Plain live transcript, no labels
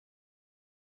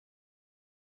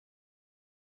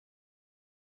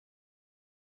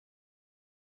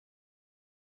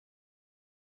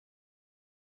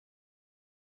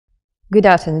Good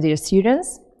afternoon, dear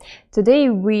students. Today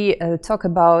we talk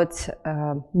about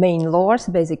main laws,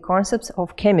 basic concepts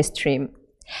of chemistry.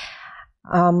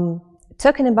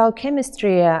 Talking about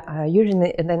chemistry,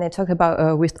 usually then I talk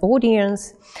about with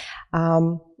audience.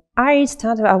 I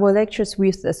start our lectures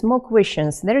with small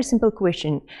questions, very simple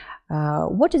question.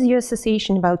 What is your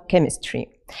association about chemistry?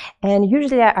 And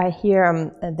usually I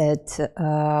hear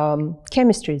that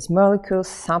chemistry is molecules,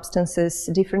 substances,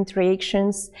 different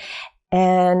reactions,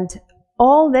 and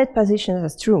all that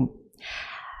positions are true.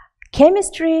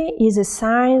 Chemistry is a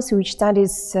science which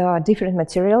studies different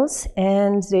materials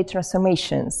and their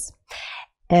transformations.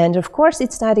 And of course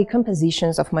it studies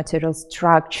compositions of materials,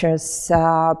 structures,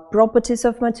 properties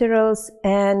of materials,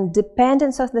 and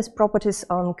dependence of these properties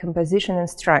on composition and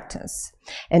structures.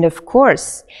 And of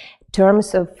course,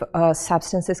 terms of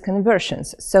substances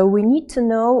conversions. So we need to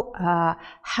know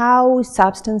how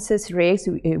substances react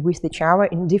with each other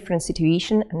in different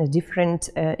situations and different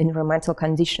environmental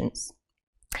conditions.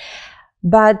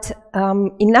 But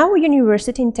in our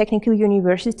university, in technical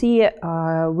university,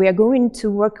 we are going to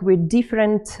work with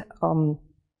different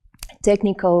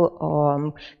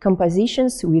technical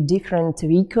compositions with different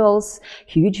vehicles,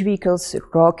 huge vehicles,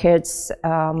 rockets,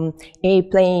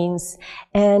 airplanes,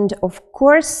 and of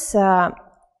course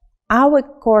our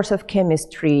course of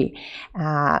chemistry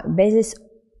bases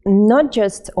not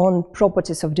just on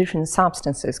properties of different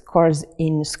substances. Of course,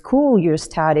 in school you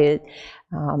studied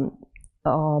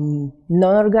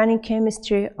non-organic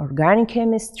chemistry, organic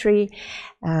chemistry,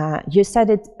 you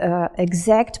studied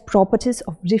exact properties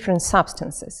of different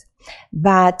substances.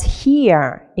 But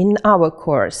here in our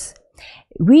course,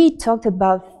 we talked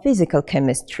about physical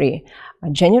chemistry,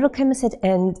 general chemistry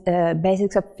and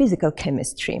basics of physical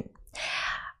chemistry.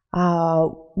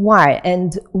 Why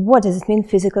and what does it mean,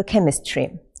 physical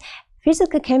chemistry?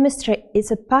 Physical chemistry is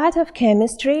a part of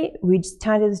chemistry which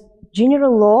studies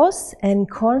general laws and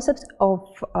concepts of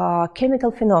chemical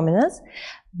phenomena,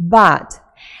 but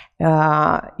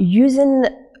using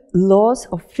laws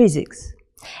of physics.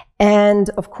 And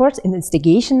of course,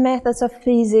 investigation methods of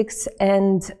physics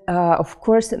and of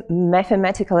course,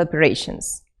 mathematical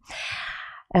operations.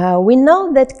 We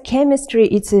know that chemistry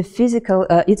it's a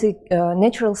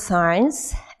natural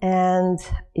science, and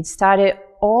it studies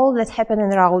all that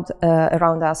happens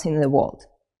around us in the world.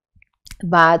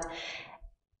 But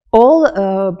all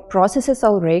processes,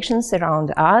 all reactions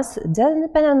around us doesn't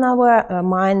depend on our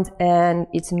mind and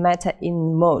it's matter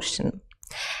in motion.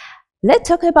 Let's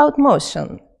talk about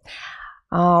motion.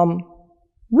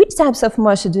 Which types of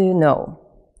motion do you know?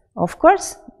 Of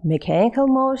course, mechanical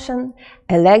motion,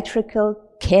 electrical,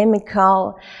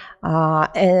 chemical,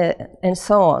 and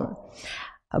so on.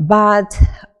 But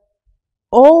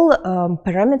all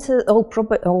parameters,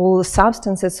 all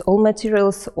substances, all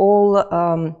materials,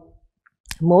 all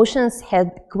motions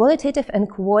had qualitative and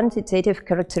quantitative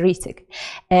characteristic.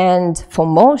 And for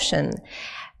motion,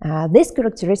 this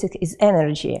characteristic is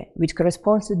energy, which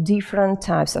corresponds to different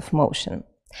types of motion.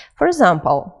 For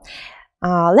example,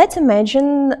 let's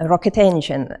imagine a rocket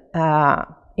engine.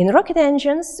 In rocket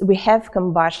engines, we have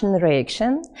combustion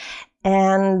reaction,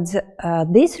 and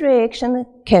this reaction,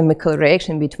 chemical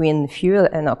reaction between fuel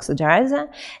and oxidizer,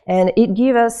 and it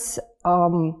gives us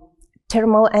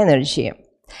thermal energy.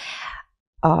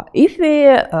 If we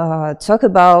talk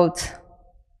about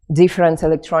different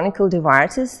electronic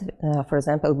devices, for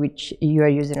example, which you are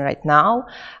using right now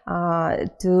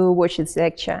to watch this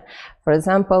lecture, for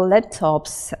example,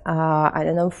 laptops, I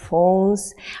don't know,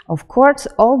 phones, of course,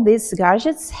 all these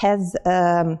gadgets has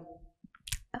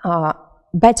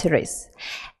batteries.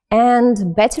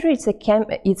 And battery is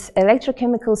it's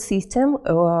electrochemical system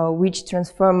which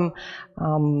transform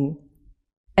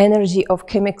energy of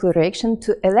chemical reaction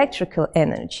to electrical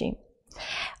energy.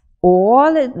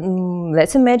 Or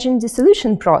let's imagine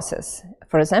dissolution process.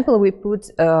 For example, we put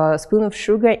a spoon of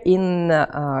sugar in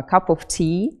a cup of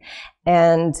tea,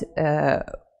 and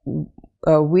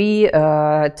we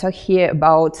talk here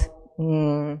about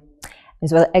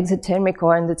as well exothermic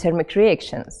or endothermic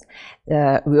reactions.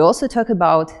 We also talk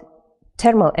about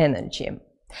thermal energy.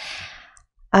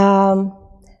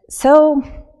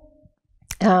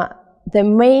 The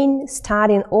main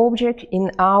studying object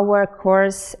in our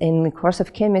course, in the course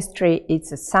of chemistry,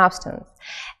 is a substance,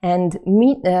 and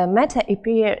matter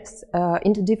appears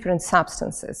into different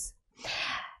substances.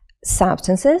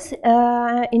 Substances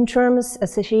in terms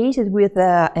associated with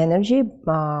energy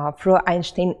through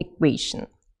Einstein equation.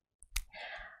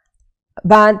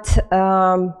 But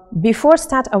before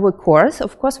start our course,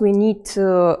 of course, we need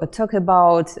to talk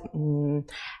about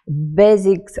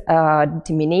basic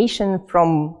determination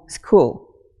from school.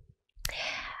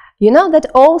 You know that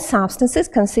all substances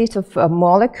consist of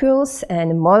molecules,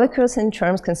 and molecules in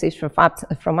turn consist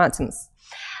from atoms.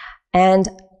 And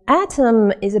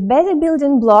atom is a basic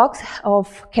building block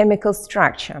of chemical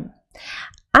structure.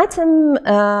 Atom,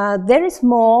 very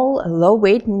small,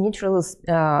 low-weight neutral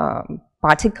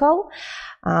particle,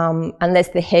 unless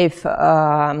they have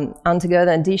undergo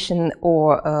addition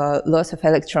or loss of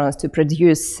electrons to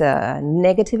produce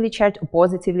negatively charged or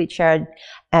positively charged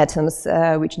atoms,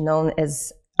 which are known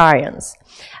as ions.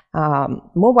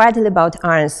 More widely about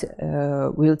ions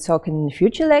we'll talk in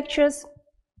future lectures.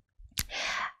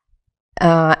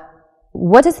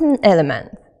 What is an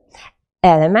element?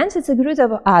 Element is a group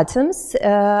of atoms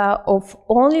of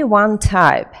only one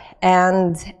type,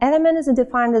 and element is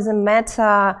defined as a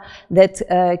matter that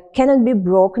cannot be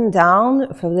broken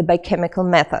down further by chemical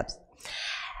methods.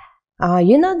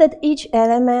 You know that each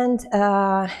element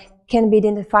can be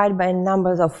identified by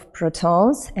numbers of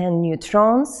protons and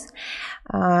neutrons,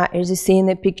 as you see in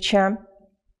the picture,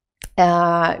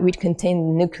 which contain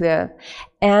the nucleus.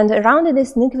 And around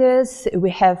this nucleus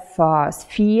we have a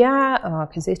sphere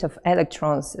consists of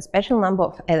electrons, a special number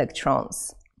of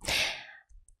electrons.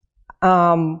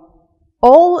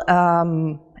 All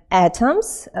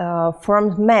atoms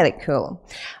form molecule.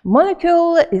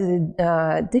 Molecule is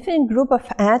a different group of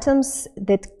atoms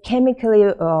that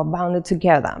chemically bounded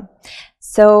together.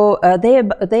 So they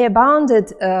are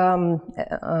bounded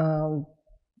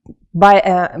by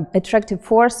an attractive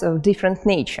force of different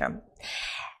nature.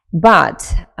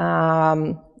 But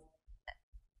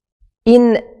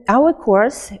in our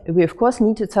course, we of course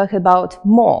need to talk about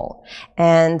mole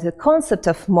and the concept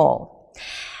of mole.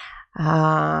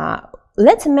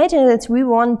 Let's imagine that we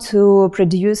want to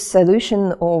produce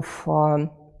solution of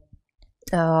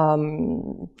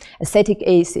acetic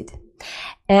acid.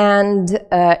 And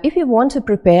if you want to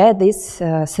prepare this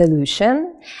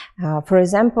solution, for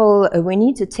example, we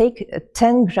need to take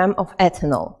 10 grams of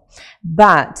ethanol.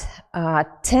 But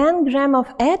 10 grams of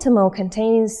ethanol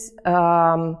contains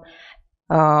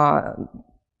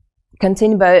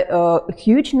contained by a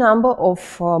huge number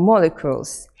of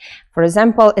molecules. For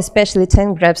example, especially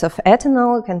 10 grams of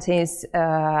ethanol contains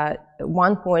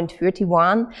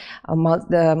 1.31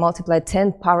 multiplied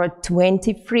 10 power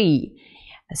 23.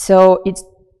 So it's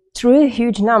truly a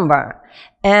huge number,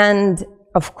 and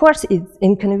of course it's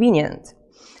inconvenient.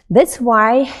 That's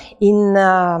why in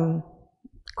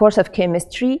course of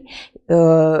chemistry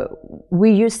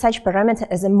we use such parameter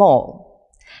as a mole.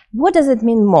 What does it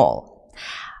mean, mole?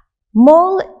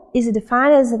 Mole is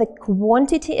defined as the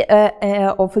quantity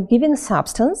of a given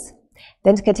substance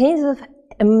that contains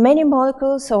many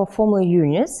molecules or formula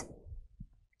units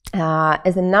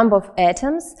as a number of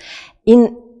atoms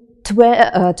in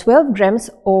 12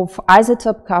 grams of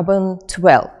isotope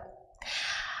carbon-12.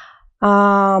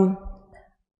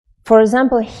 For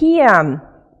example, here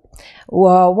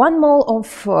 1 mole of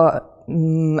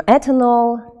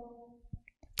ethanol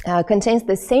contains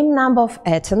the same number of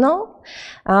ethanol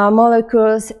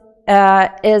molecules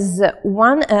as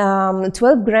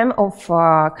 12 grams of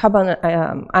carbon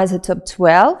isotope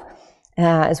 12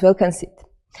 as well considered.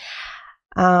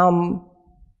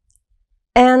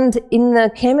 And in the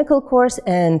chemical course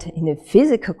and in the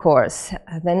physical course,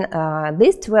 then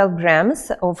these 12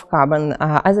 grams of carbon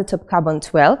isotope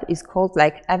carbon-12 is called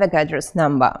like Avogadro's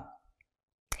number.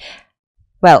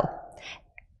 Well,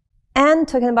 and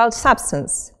talking about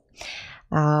substance,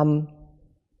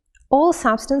 all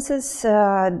substances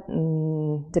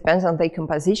depends on their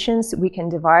compositions. We can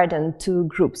divide in two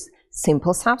groups: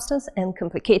 simple substance and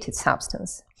complicated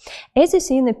substance. As you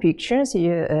see in the pictures,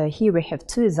 here we have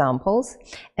two examples,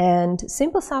 and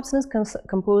simple substance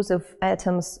composed of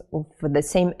atoms of the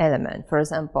same element, for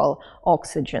example,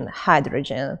 oxygen,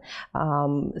 hydrogen,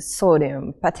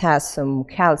 sodium, potassium,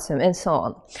 calcium, and so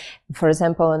on. For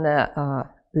example, in the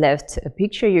left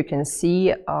picture you can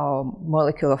see a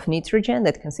molecule of nitrogen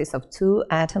that consists of 2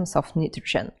 atoms of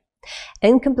nitrogen.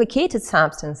 And complicated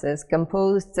substances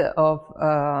composed of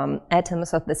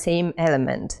atoms of the same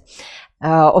element,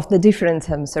 of the different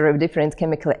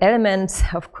chemical elements.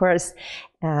 Of course,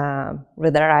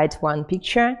 with the right one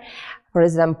picture, for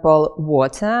example,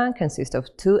 water consists of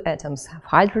 2 atoms of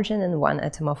hydrogen and 1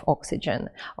 atom of oxygen.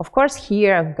 Of course,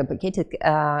 here complicated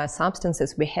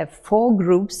substances, we have 4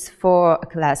 groups, 4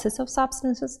 classes of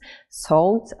substances: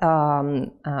 salt,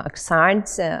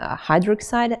 oxides,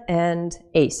 hydroxide, and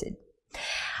acid.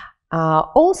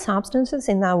 All substances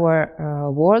in our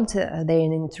world, they're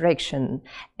in interaction,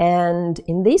 and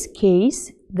in this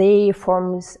case they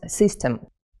form systems.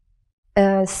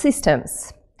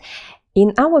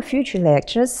 In our future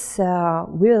lectures,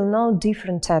 we will know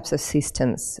different types of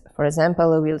systems. For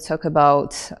example, we'll talk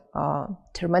about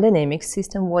thermodynamic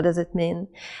system. What does it mean?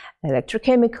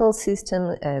 Electrochemical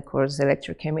system. Of course,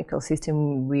 electrochemical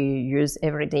system we use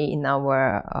every day in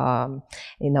our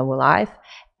life.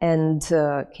 And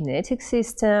kinetic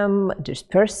system,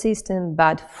 dispersed system.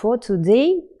 But for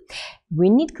today, we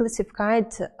need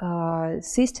classified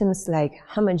systems like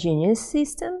homogeneous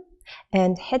system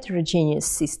and heterogeneous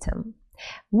system.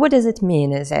 What does it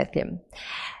mean exactly?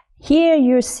 Here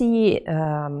you see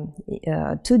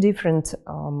two different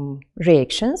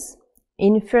reactions.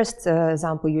 In the first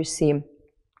example, you see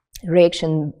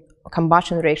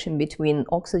combustion reaction between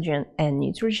oxygen and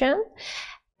nitrogen.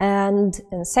 And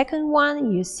in the second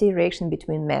one, you see reaction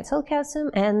between metal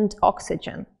calcium and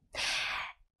oxygen.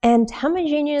 And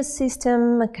homogeneous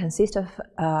system consists of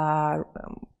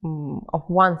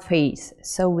one phase.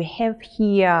 So we have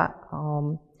here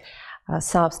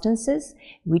substances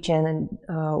which are in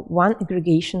one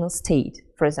aggregational state.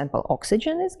 For example,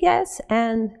 oxygen is gas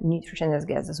and nitrogen is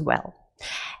gas as well.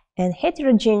 And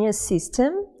heterogeneous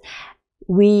system,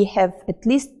 we have at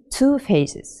least two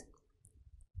phases.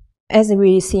 As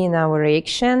we see in our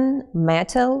reaction,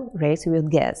 metal reacts with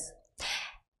gas.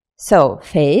 So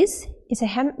phase is a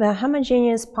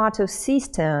homogeneous part of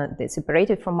system that's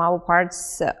separated from our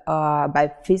parts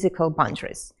by physical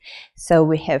boundaries. So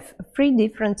we have three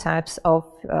different types of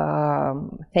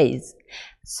phase: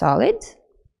 solid,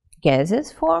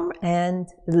 gaseous form, and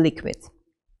liquid.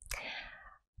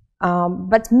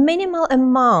 But minimal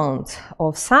amount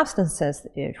of substances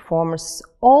forms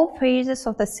all phases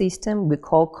of the system we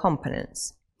call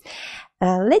components.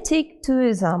 Let's take two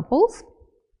examples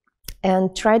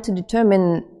and try to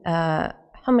determine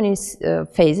how many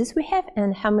phases we have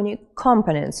and how many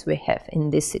components we have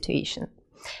in this situation.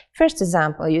 First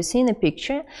example, you see in the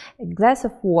picture a glass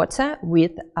of water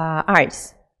with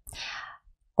ice.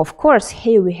 Of course,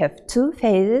 here we have two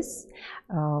phases.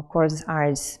 Of course,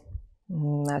 ice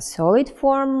solid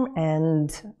form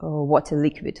and water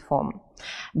liquid form.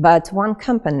 But one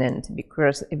component,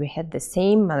 because we had the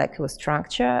same molecular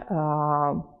structure,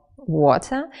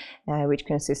 water, which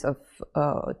consists of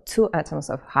two atoms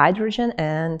of hydrogen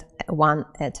and one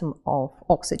atom of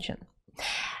oxygen.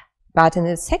 But in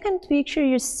the second picture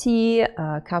you see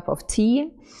a cup of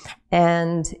tea,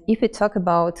 and if we talk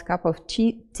about cup of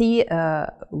tea,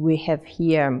 we have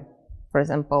here, for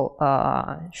example,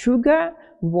 sugar,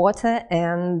 water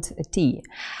and tea.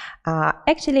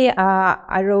 Actually,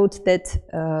 I wrote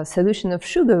that solution of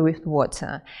sugar with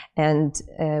water, and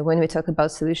when we talk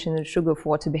about solution of sugar with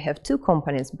water, we have two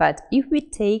components. But if we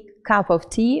take cup of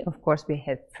tea, of course, we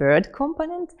have third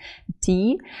component,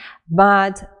 tea.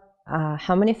 But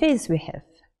how many phases we have?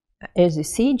 As you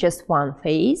see, just one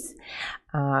phase.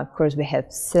 Of course, we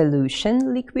have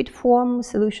solution, liquid form,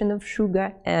 solution of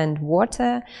sugar, and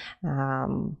water.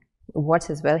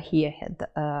 Water as well here had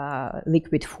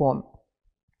liquid form.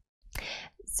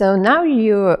 So now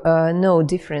you know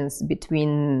difference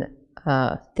between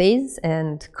phase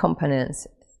and components.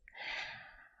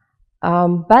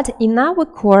 But in our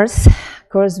course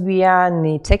we are in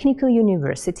a technical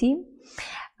university.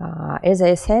 As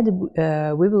I said,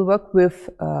 we will work with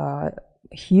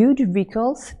huge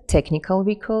vehicles, technical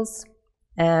vehicles.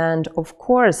 And of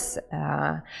course,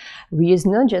 we use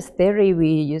not just theory, we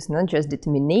use not just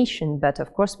determination, but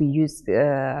of course we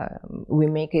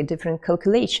make different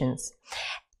calculations.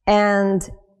 And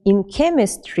in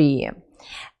chemistry,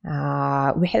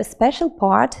 we have a special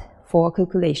part for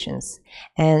calculations.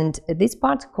 And this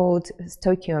part called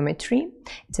stoichiometry.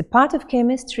 It's a part of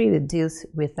chemistry that deals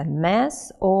with the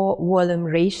mass or volume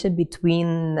ratio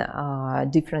between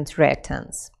different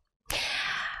reactants.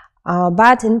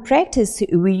 But in practice,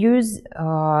 we use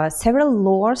several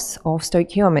laws of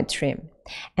stoichiometry.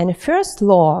 And the first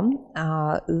law,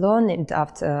 named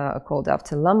called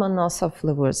after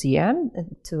Lomonosov-Lavoisier,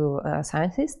 two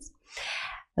scientists,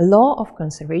 law of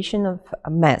conservation of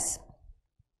mass.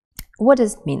 What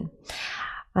does it mean?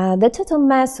 The total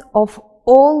mass of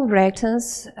all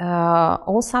reactants,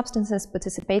 all substances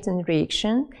participate in the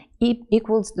reaction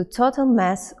equals the total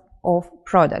mass of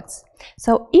products.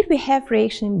 So if we have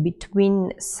reaction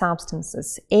between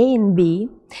substances A and B,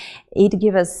 it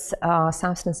gives us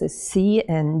substances C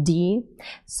and D.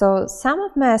 So sum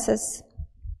of masses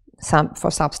for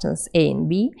substance A and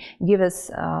B give us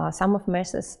sum of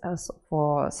masses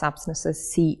for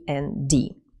substances C and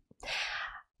D.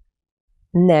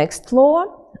 Next law,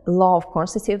 law of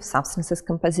quantity of substances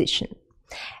composition,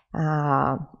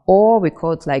 or we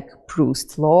call it like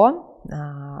Proust law,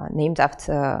 named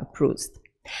after Proust.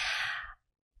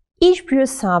 Each pure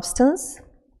substance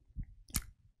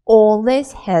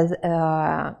always has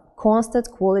a constant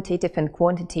qualitative and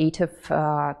quantitative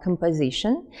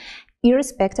composition,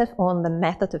 irrespective on the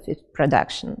method of its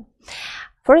production.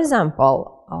 For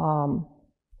example,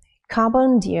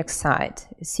 carbon dioxide,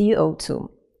 CO2.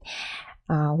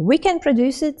 We can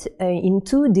produce it in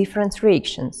two different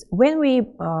reactions. When we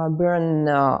burn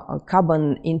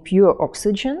carbon in pure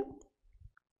oxygen,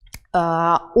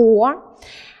 or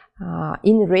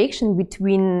in reaction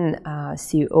between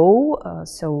CO,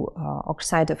 so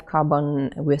oxide of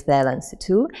carbon with valence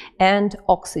 2, and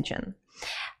oxygen.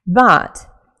 But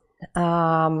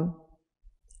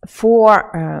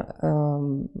for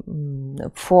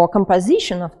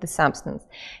composition of the substance,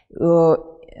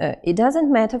 it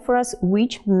doesn't matter for us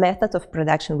which method of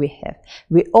production we have.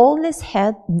 We always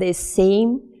have the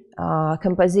same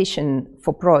composition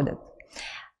for product.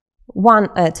 One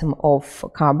atom of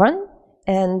carbon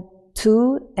and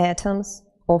two atoms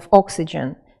of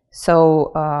oxygen.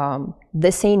 So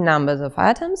the same numbers of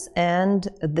atoms and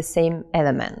the same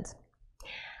element.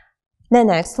 The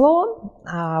next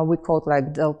law, we call it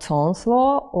like Dalton's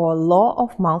law or law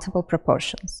of multiple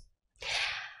proportions.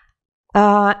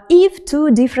 If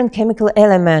two different chemical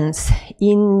elements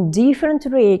in different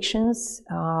reactions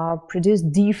produce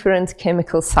different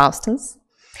chemical substance,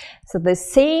 so the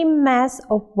same mass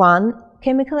of one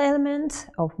chemical element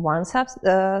of one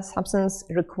substance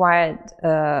required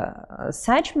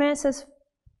such masses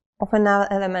of another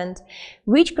element,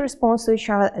 which corresponds to each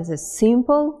other as a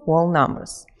simple whole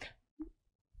numbers.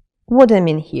 What do I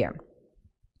mean here?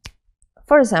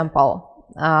 For example,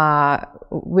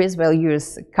 we as well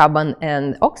use carbon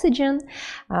and oxygen,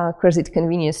 because it's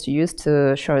convenient to use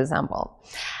to show example.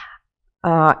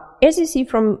 As you see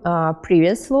from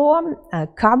previous law,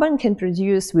 carbon can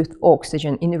produce with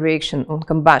oxygen in reaction on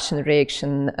combustion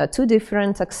reaction two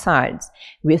different oxides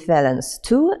with valence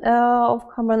 2 of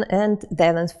carbon and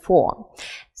valence 4.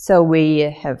 So we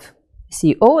have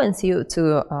CO and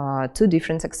CO2, two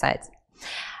different oxides.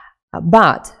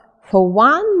 But for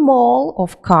 1 mole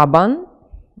of carbon,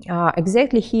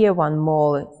 exactly here 1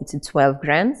 mole, it's 12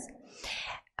 grams.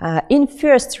 In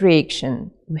first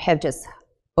reaction,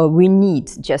 we need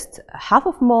just half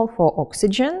of mole for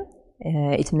oxygen,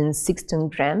 it means 16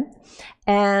 grams.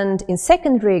 And in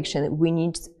second reaction, we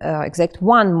need exact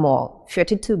 1 mole,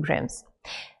 32 grams.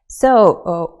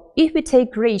 So if we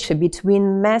take ratio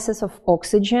between masses of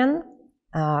oxygen,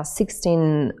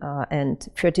 16 and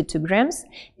 32 grams,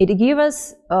 it gives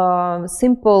us a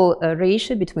simple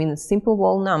ratio between simple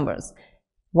whole numbers,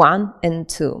 1 and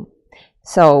 2.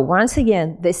 So once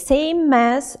again, the same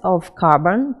mass of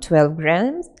carbon, 12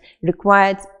 grams,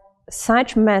 required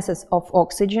such masses of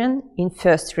oxygen in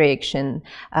first reaction,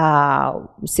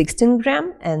 16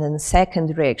 grams, and in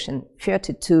second reaction,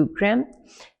 32 grams,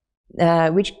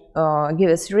 which give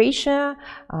us ratio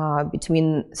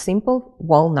between simple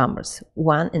whole numbers,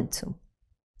 1 and 2.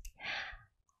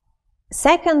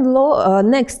 Second law,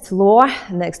 next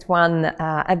one,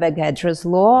 Avogadro's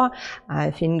law. I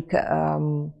think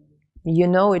you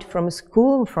know it from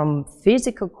school, from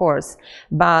physical course,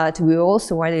 but we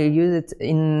also widely use it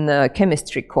in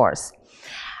chemistry course.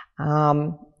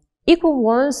 Equal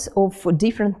volumes of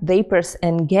different vapors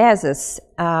and gases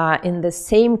in the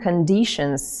same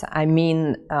conditions, I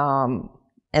mean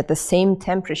at the same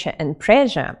temperature and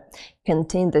pressure,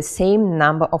 contain the same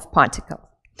number of particles.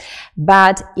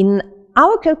 But in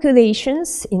our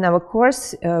calculations, in our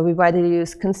course, we widely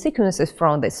use consequences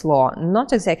from this law,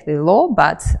 not exactly law,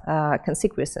 but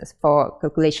consequences for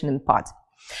calculation in part.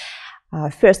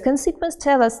 First consequence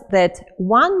tells us that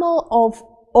 1 mole of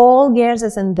all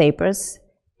gases and vapors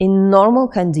in normal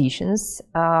conditions,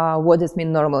 what does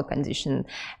mean normal condition?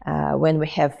 When we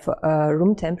have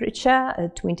room temperature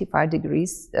at 25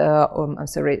 degrees,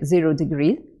 0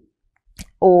 degrees,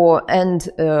 and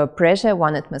pressure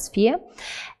 1 atmosphere,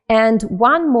 and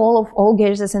 1 mole of all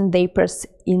gases and vapors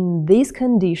in these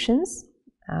conditions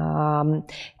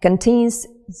contains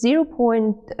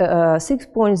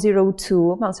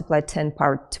 6.02 multiplied 10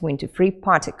 power 23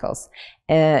 particles.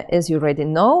 As you already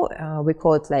know, we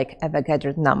call it like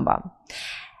Avogadro number.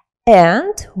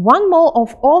 And 1 mole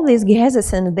of all these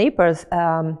gases and vapors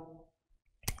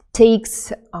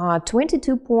takes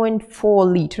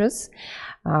 22.4 liters.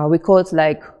 We call it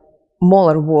like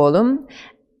molar volume.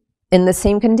 In the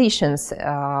same conditions,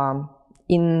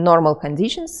 in normal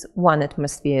conditions, 1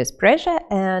 atmosphere is pressure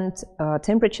and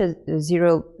temperature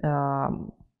 0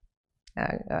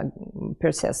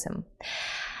 per Celsius.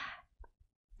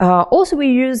 Also, we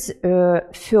use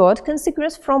third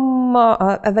consequence from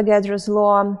Avogadro's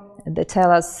law that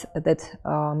tell us that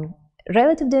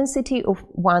relative density of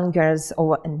one gas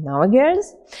over another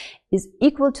gas is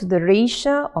equal to the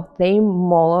ratio of their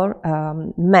molar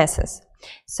masses.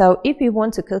 So if we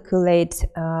want to calculate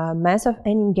mass of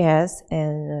any gas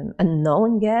and a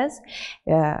known gas,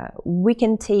 we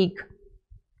can take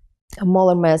a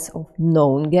molar mass of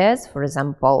known gas, for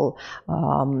example,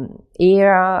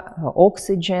 air,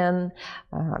 oxygen,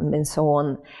 and so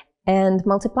on, and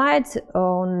multiply it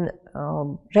on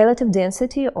relative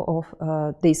density of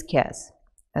this gas.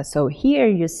 So here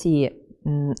you see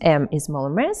M is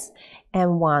molar mass,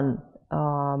 M1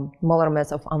 molar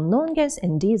mass of unknown gas,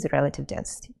 and D is relative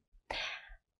density.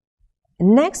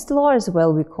 Next law as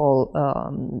well we call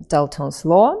Dalton's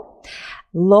law,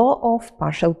 law of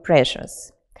partial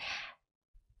pressures.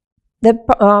 The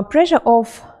pressure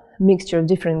of mixture of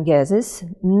different gases,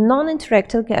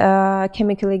 non-interacting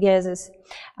chemical gases,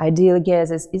 ideal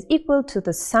gases, is equal to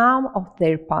the sum of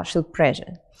their partial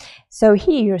pressure. So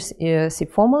here you see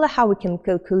formula how we can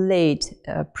calculate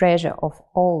pressure of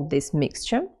all this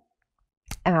mixture.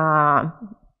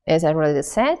 As I already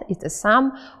said, it's the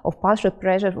sum of partial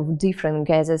pressure of different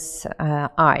gases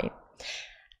I.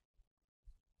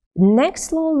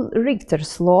 Next law,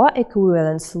 Richter's law,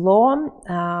 equivalence law.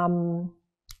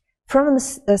 From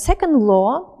the second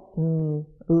law,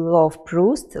 law of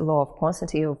Proust, law of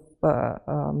constancy of a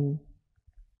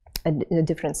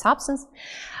different substance,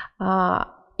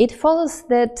 it follows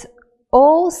that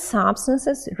all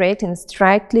substances react in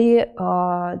strictly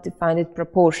defined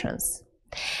proportions.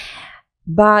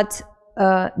 But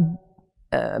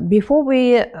before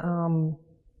we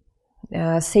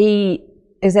say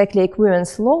exactly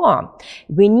equivalence law,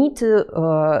 we need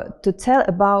to tell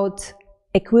about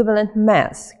equivalent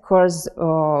mass, because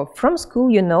from school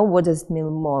you know what does it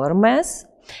mean molar mass.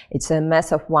 It's a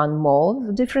mass of 1 mole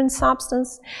of different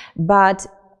substance, but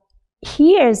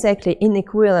here exactly in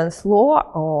equivalence law,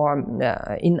 or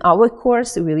in our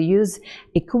course, we'll use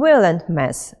equivalent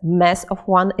mass, mass of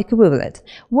one equivalent.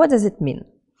 What does it mean?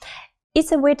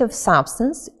 It's a weight of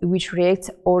substance which reacts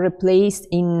or replaced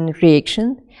in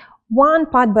reaction 1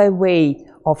 part by weight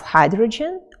of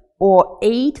hydrogen or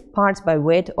 8 parts by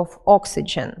weight of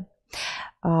oxygen.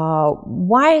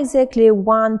 Why exactly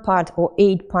 1 part or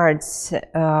 8 parts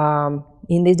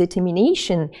in this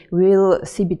determination? We'll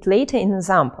see a bit later in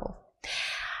example.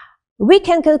 We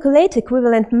can calculate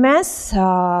equivalent mass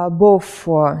both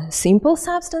for simple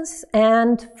substance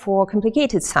and for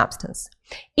complicated substance.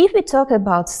 If we talk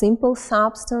about simple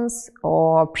substance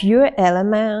or pure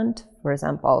element, for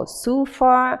example,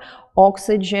 sulfur,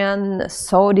 oxygen,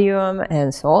 sodium,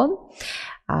 and so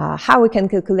on, how we can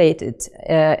calculate it?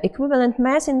 Equivalent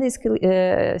mass in this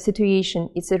situation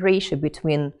is a ratio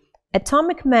between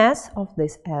atomic mass of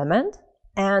this element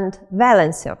and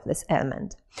valency of this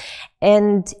element.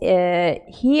 And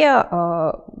here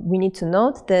we need to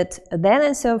note that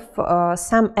valency of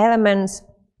some elements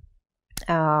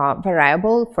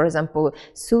variable. For example,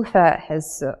 sulfur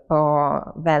has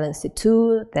valency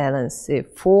 2, valency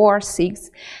 4, 6,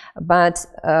 but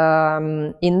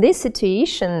in this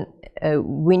situation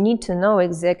we need to know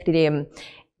exactly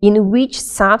in which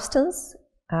substance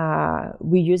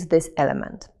we use this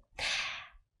element.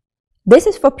 This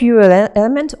is for pure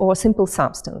element or simple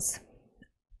substance.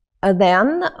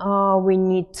 Then we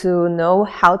need to know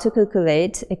how to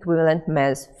calculate equivalent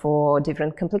mass for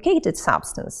different complicated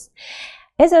substance.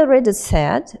 As I already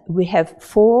said, we have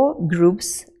 4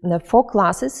 groups, 4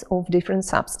 classes of different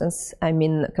substance, I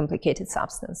mean complicated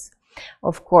substance.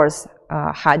 Of course,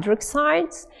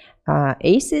 hydroxides,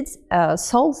 acids,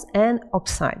 salts, and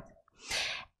oxides.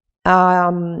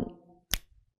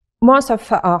 Most of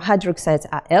hydroxides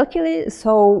are alkali,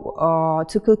 so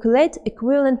to calculate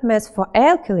equivalent mass for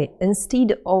alkali,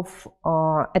 instead of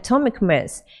atomic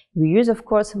mass, we use, of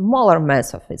course, molar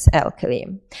mass of its alkali.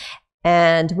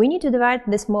 And we need to divide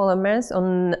this molar mass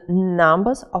on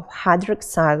numbers of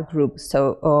hydroxide groups,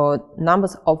 so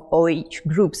numbers of OH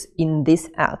groups in this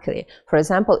alkali. For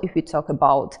example, if we talk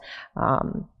about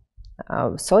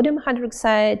sodium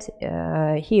hydroxide,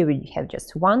 here we have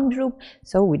just 1 group,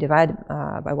 so we divide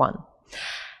by 1.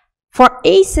 For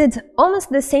acid,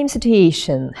 almost the same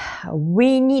situation.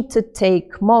 We need to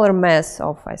take molar mass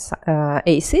of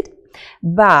acid,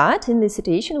 but in this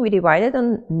situation we divided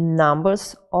on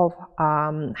numbers of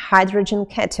hydrogen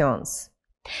cations.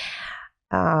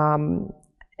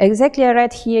 Exactly, I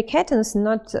read here cations,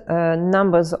 not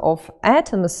numbers of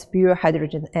atoms, pure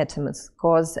hydrogen atoms,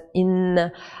 because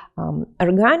in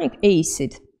organic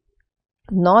acid,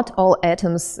 not all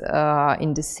atoms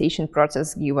in dissociation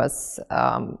process give us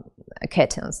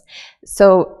cations.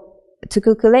 So to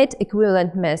calculate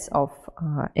equivalent mass of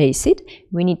acid,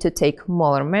 we need to take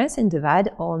molar mass and divide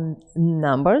on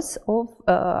numbers of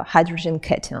hydrogen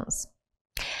cations.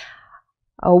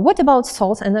 What about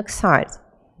salt and oxide?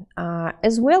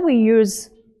 As well, we use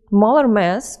molar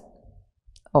mass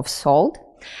of salt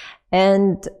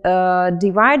and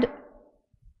divide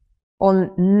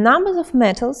on numbers of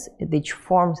metals which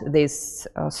forms this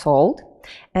salt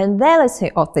and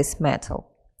valency of this metal.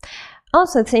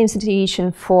 Also, same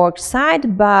situation for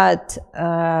oxide, but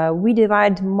we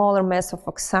divide molar mass of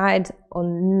oxide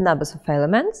on numbers of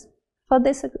elements for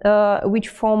this, which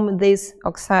form this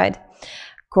oxide.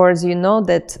 Of course, you know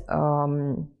that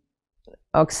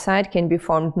oxide can be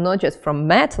formed not just from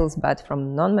metals, but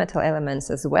from non-metal elements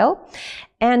as well,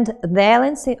 and the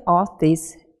valency of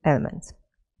these elements.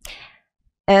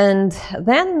 And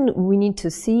then we need to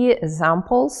see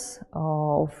examples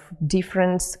of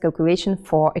different calculation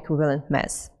for equivalent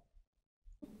mass.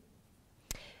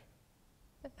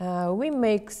 We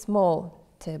make small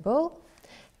table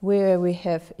where we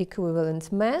have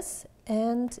equivalent mass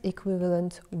and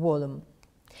equivalent volume.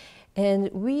 And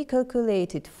we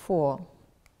calculate it for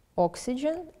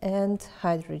oxygen and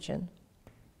hydrogen.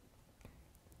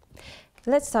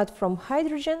 Let's start from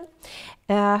hydrogen.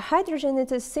 Hydrogen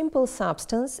is a simple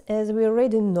substance. As we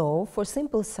already know, for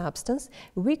simple substance,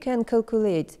 we can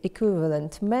calculate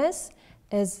equivalent mass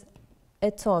as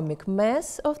atomic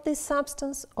mass of this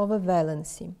substance over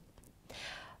valency.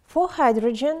 For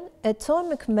hydrogen,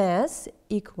 atomic mass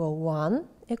equal 1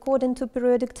 according to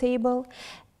periodic table,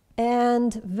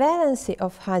 and valency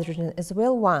of hydrogen as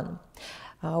well 1.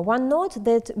 One note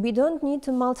that we don't need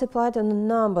to multiply the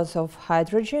numbers of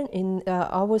hydrogen in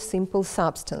our simple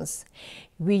substance.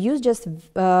 We use just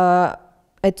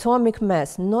atomic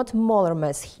mass, not molar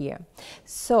mass here.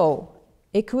 So,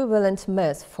 equivalent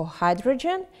mass for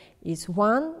hydrogen is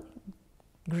 1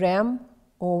 gram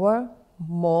over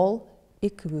mole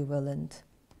equivalent.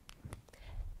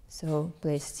 So,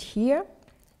 placed here,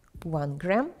 1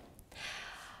 gram.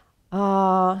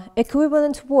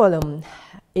 Equivalent volume.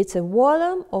 It's a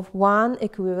volume of 1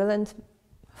 equivalent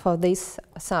for this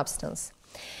substance.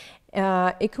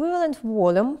 Equivalent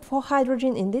volume for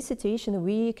hydrogen in this situation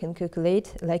we can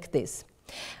calculate like this.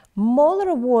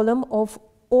 Molar volume of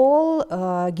all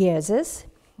gases,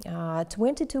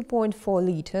 22.4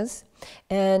 liters,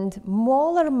 and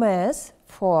molar mass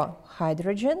for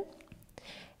hydrogen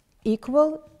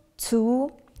equal 2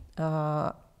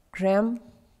 gram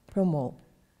per mole.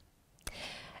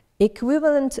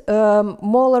 Equivalent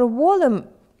molar volume,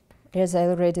 as I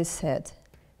already said,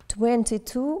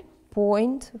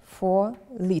 22.4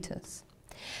 liters.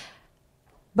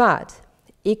 But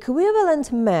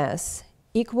equivalent mass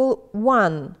equal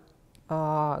 1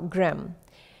 gram.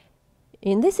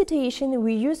 In this situation,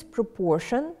 we use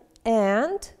proportion,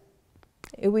 and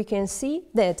we can see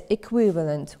that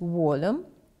equivalent volume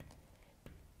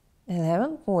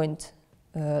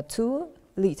 11.2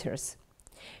 liters.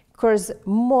 Of course,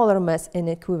 molar mass and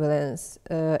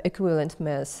equivalent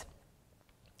mass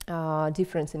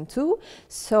difference in 2.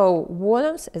 So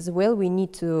volumes as well, we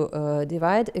need to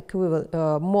divide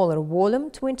molar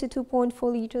volume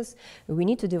 22.4 liters. We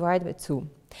need to divide by 2.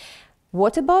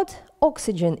 What about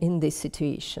oxygen in this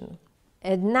situation?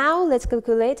 And now let's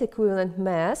calculate equivalent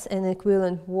mass and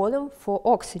equivalent volume for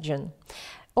oxygen.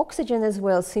 Oxygen as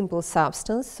well simple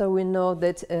substance, so we know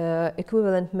that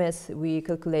equivalent mass we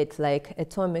calculate like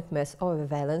atomic mass over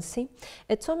valency.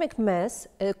 Atomic mass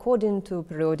according to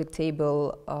periodic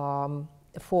table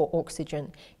for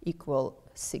oxygen equal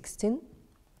 16.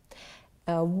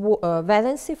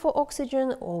 Valency for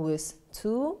oxygen always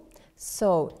 2.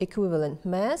 So equivalent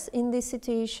mass in this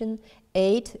situation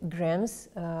 8 grams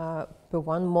per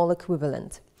 1 mole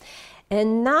equivalent.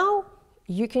 And now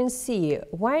you can see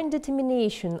why in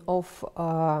determination of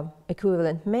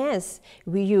equivalent mass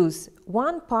we use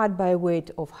 1 part by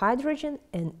weight of hydrogen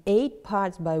and 8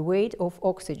 parts by weight of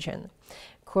oxygen.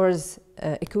 Of course,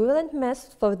 equivalent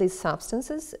mass for these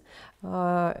substances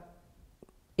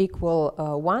equal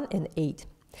 1 and 8.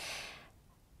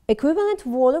 Equivalent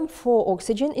volume for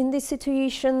oxygen in this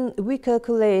situation we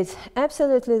calculate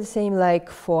absolutely the same like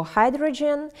for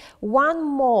hydrogen. 1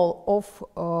 mole of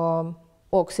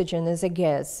oxygen as a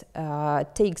gas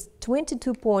takes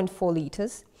 22.4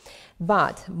 liters,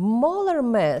 but molar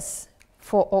mass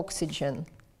for oxygen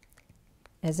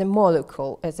as a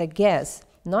molecule, as a gas,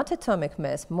 not atomic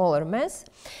mass, molar mass,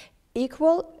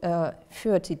 equal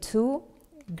 32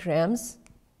 grams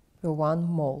per 1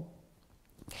 mole.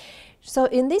 So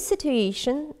in this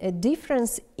situation, a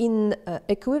difference in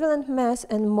equivalent mass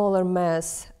and molar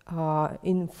mass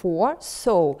in 4,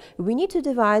 so we need to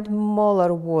divide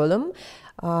molar volume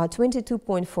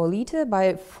 22.4 liter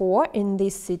by 4 in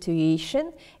this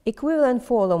situation. Equivalent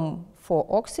volume for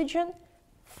oxygen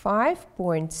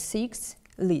 5.6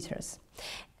 liters.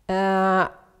 I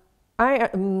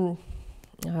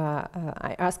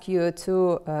ask you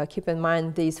to keep in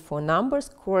mind these four numbers,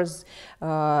 because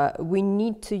we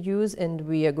need to use, and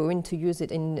we are going to use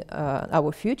it in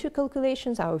our future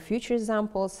calculations, our future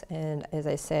examples, and as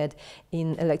I said,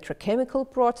 in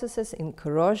electrochemical processes, in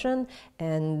corrosion,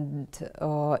 and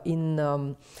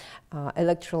in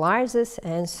electrolysis,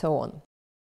 and so on.